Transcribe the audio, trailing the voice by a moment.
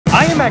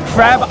I am at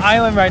Crab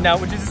Island right now,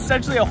 which is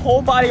essentially a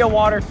whole body of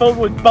water filled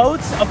with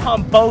boats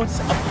upon boats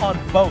upon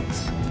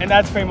boats. And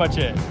that's pretty much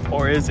it.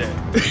 Or is it?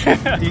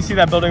 Do you see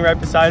that building right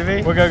beside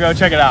me? We're gonna go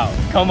check it out.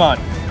 Come on,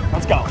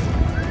 let's go.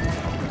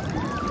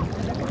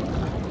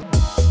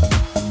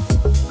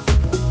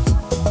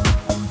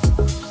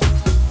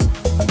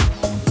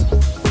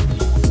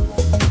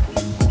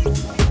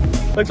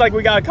 Looks like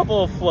we got a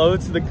couple of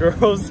floats. The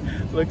girls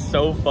look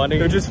so funny.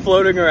 They're just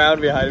floating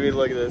around behind me.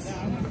 Look at this.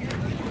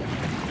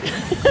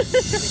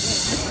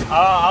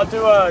 I'll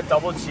do a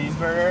double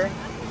cheeseburger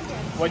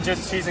with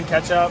just cheese and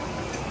ketchup.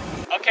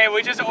 Okay,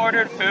 we just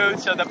ordered food,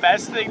 so the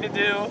best thing to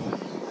do.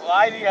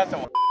 Why do you have to?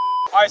 All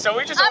right, so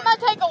we just. I'm gonna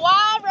take a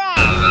wild ride.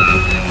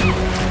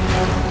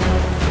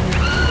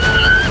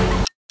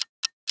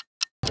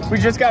 We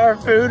just got our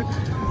food,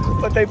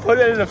 but they put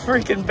it in a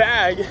freaking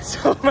bag,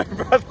 so my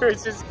brother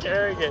is just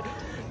carrying it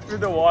through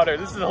the water.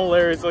 This is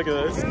hilarious. Look at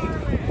this.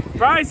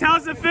 Bryce,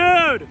 how's the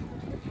food?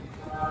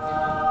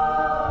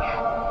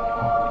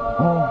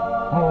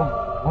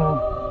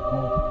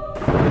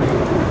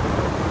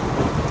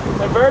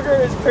 The burger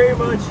is pretty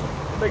much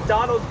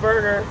McDonald's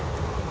burger,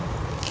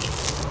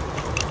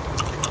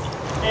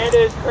 and it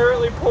is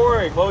currently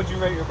pouring. What would you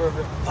rate your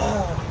burger?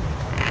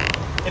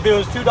 If it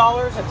was $2,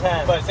 a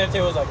 10. But since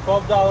it was like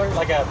 $12,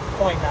 like a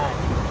 0.9.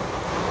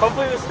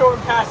 Hopefully the storm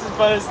passes,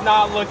 but it's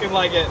not looking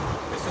like it.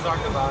 This is our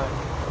goodbye.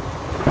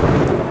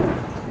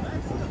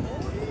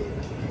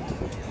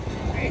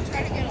 Are you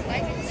trying to get a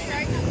lightning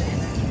strike?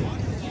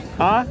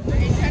 Huh? Are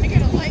you trying to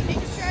get a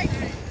lightning strike?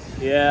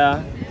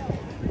 Yeah.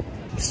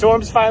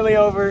 Storm's finally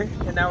over,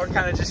 and now we're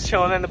kind of just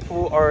chilling in the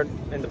pool, or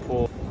in the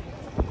pool.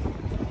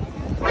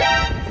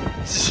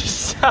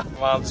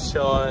 Mom's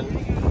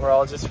chilling. We're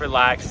all just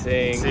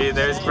relaxing. See,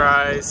 there's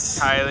Bryce,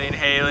 Kylie, and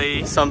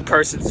Haley. Some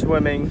person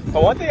swimming.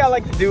 But one thing I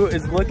like to do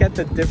is look at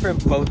the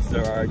different boats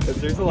there are, because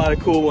there's a lot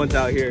of cool ones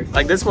out here.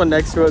 Like this one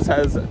next to us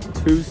has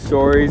 2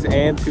 stories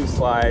and 2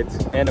 slides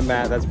and a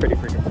mat. That's pretty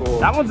freaking cool.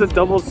 That one's a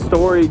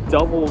double-story,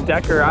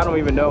 double-decker, I don't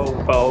even know,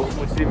 boat,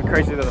 which is even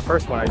crazier than the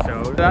first one I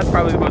showed. That's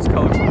probably the most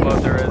colorful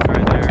boat there is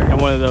right there. And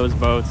one of those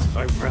boats.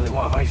 I really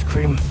want ice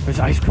cream. There's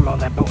ice cream on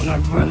that boat, and I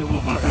really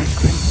want my ice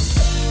cream.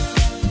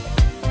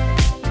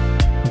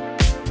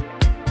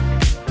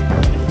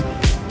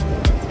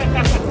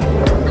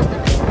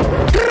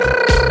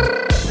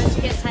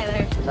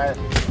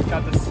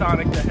 Got the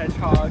Sonic the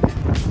Hedgehog.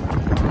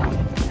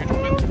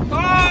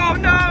 Oh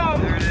no!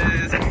 There it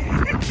is.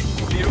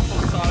 Beautiful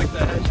Sonic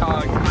the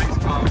Hedgehog ice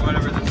pop,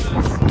 whatever this is.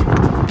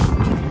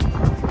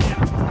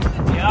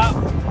 Yep.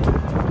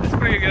 It's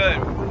pretty good.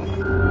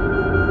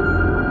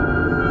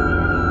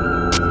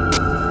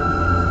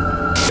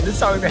 This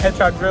Sonic the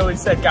Hedgehog really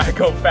said gotta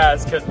go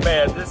fast, because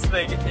man, this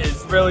thing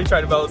is really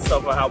trying to balance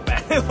itself on how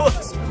bad it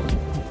looks.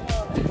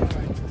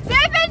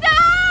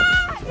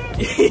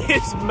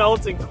 It's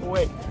melting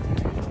quick.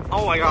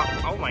 Oh my god,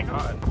 oh my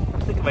god. I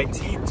think of my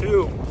teeth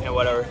too. Yeah,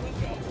 whatever.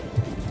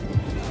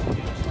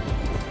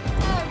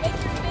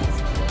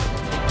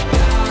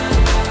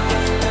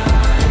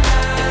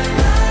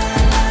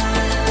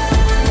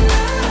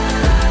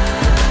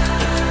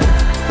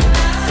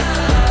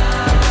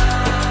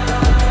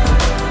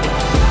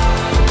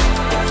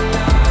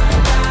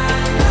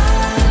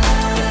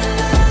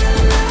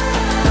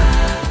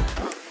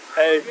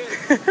 Hey.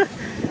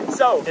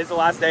 So, it's the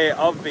last day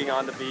of being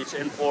on the beach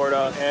in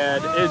Florida,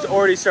 and it's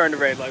already starting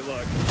to rain. Like,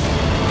 look.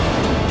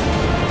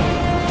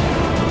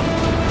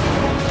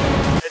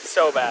 It's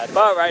so bad.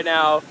 But right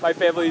now, my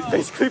family is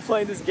basically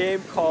playing this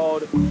game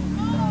called...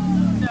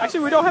 Actually,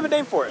 we don't have a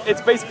name for it.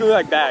 It's basically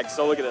like bags,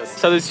 so look at this.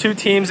 So there's 2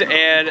 teams,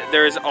 and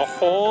there's a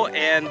hole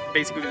and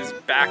basically this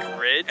back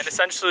ridge. And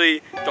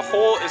essentially, the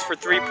hole is for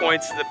 3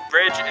 points, the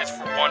bridge is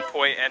for 1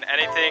 point, and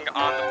anything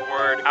on the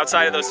board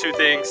outside of those 2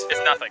 things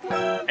is nothing.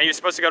 And you're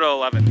supposed to go to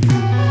 11.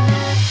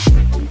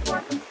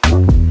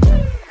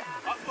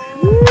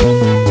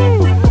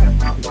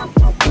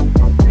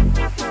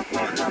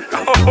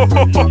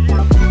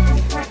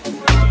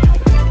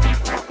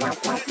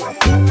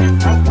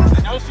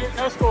 No shoot,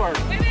 no score.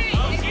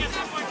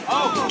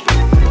 Oh!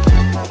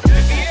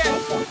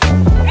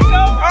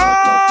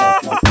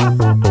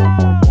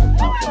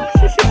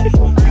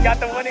 You got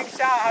the winning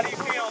shot. How do you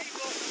feel?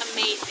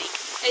 Amazing.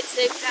 It's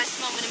the best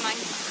moment in my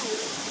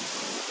pool.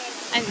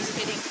 I'm just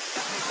kidding,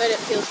 but it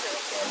feels really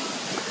good.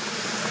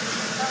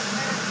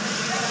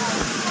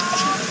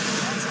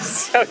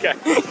 Okay.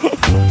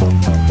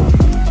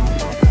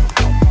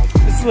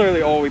 This is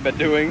literally all we've been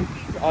doing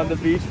on the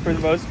beach for the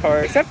most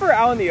part, except for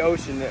out in the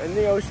ocean. In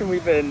the ocean,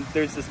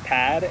 there's this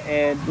pad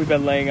and we've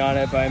been laying on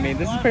it, but I mean,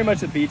 this is pretty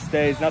much a beach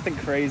day. It's nothing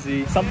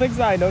crazy. Some things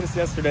that I noticed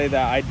yesterday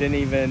that I didn't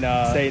even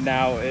say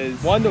now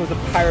is, 1, there was a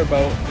pirate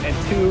boat, and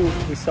 2,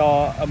 we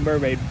saw a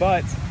mermaid,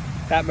 but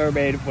that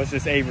mermaid was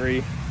just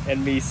Avery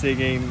and me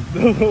singing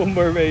the Little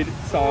Mermaid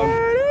song.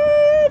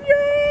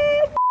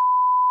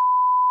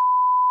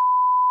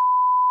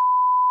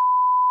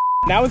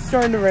 Now it's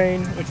starting to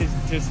rain, which is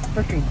just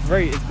freaking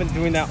great. It's been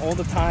doing that all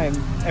the time,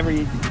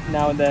 every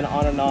now and then,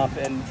 on and off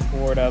in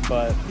Florida,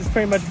 but it's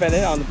pretty much been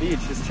it on the beach,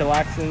 just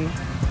chillaxing,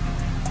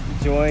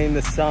 enjoying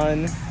the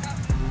sun,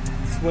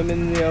 swimming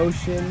in the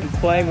ocean, and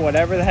playing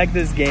whatever the heck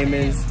this game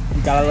is.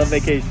 You gotta love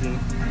vacation.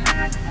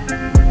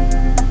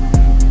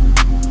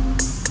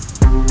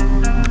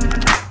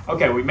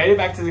 Okay, we made it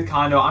back to the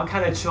condo. I'm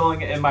kind of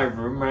chilling in my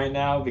room right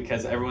now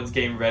because everyone's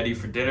getting ready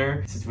for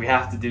dinner. Since we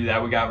have to do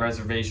that, we got a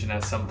reservation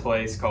at some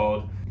place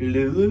called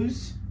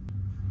Lulu's.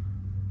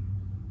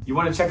 You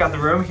want to check out the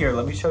room? Here,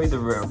 let me show you the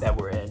room that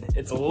we're in.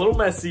 It's a little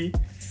messy,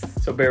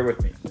 so bear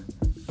with me.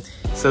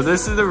 So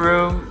this is the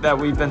room that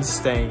we've been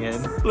staying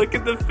in. Look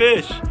at the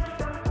fish.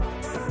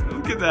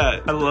 Look at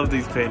that. I love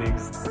these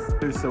paintings.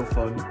 They're so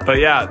fun. But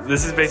yeah,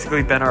 this has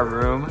basically been our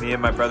room. Me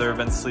and my brother have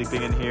been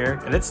sleeping in here,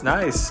 and it's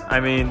nice.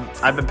 I mean,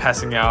 I've been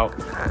passing out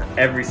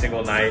every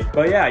single night.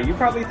 But yeah, you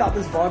probably thought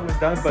this vlog was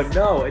done, but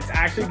no, it's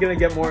actually gonna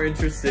get more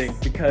interesting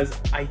because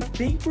I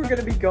think we're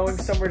gonna be going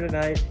somewhere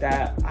tonight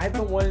that I've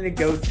been wanting to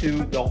go to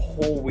the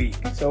whole week.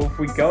 So if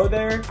we go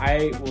there,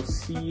 I will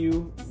see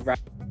you right.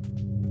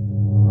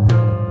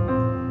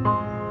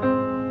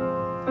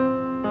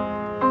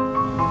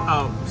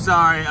 Oh,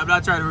 sorry, I'm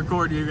not trying to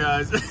record you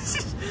guys.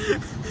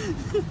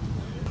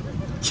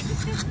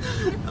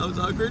 That was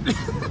awkward.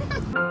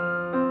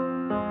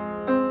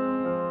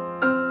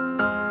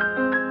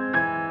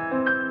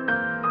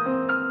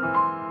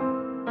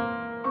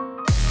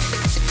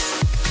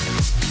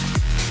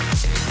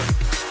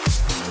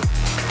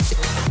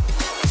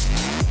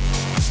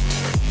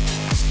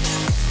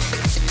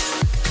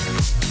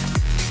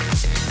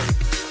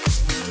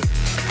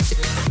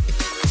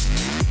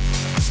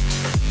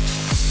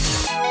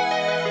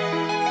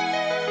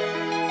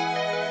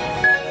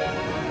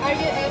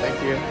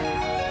 Thank you.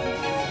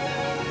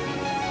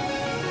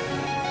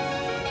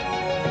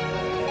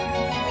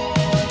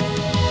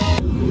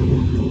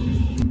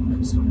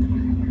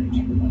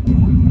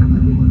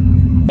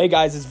 Hey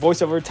guys, it's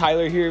voiceover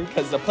Tyler here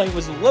because the plane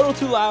was a little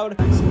too loud.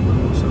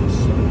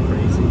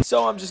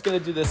 So I'm just gonna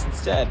do this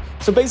instead.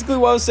 So basically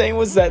what I was saying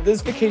was that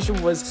this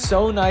vacation was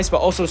so nice, but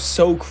also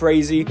so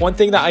crazy. One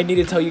thing that I need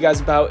to tell you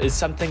guys about is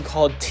something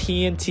called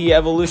TNT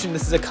Evolution.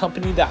 This is a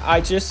company that I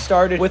just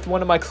started with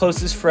one of my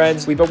closest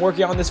friends. We've been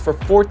working on this for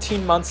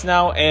 14 months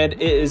now, and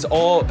it is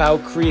all about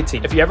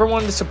creatine. If you ever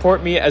wanted to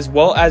support me as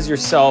well as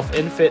yourself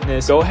in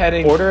fitness, go ahead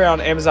and order it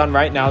on Amazon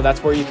right now.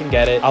 That's where you can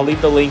get it. I'll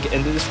leave the link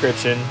in the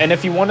description. And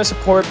if you want to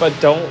support but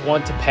don't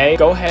want to pay,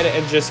 go ahead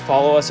and just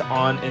follow us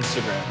on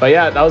Instagram. But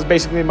yeah, that was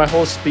basically my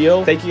whole spiel.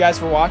 Thank you guys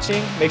for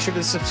watching. Make sure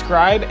to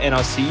subscribe, and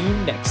I'll see you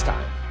next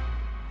time.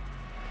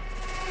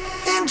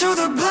 Into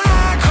the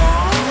black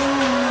hole.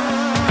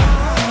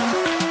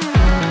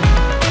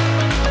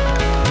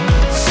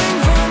 Sing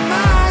for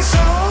my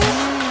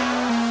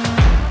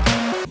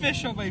soul.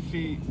 Fish on my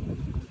feet.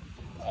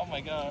 Oh my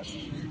gosh.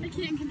 I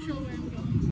can't control where I'm going.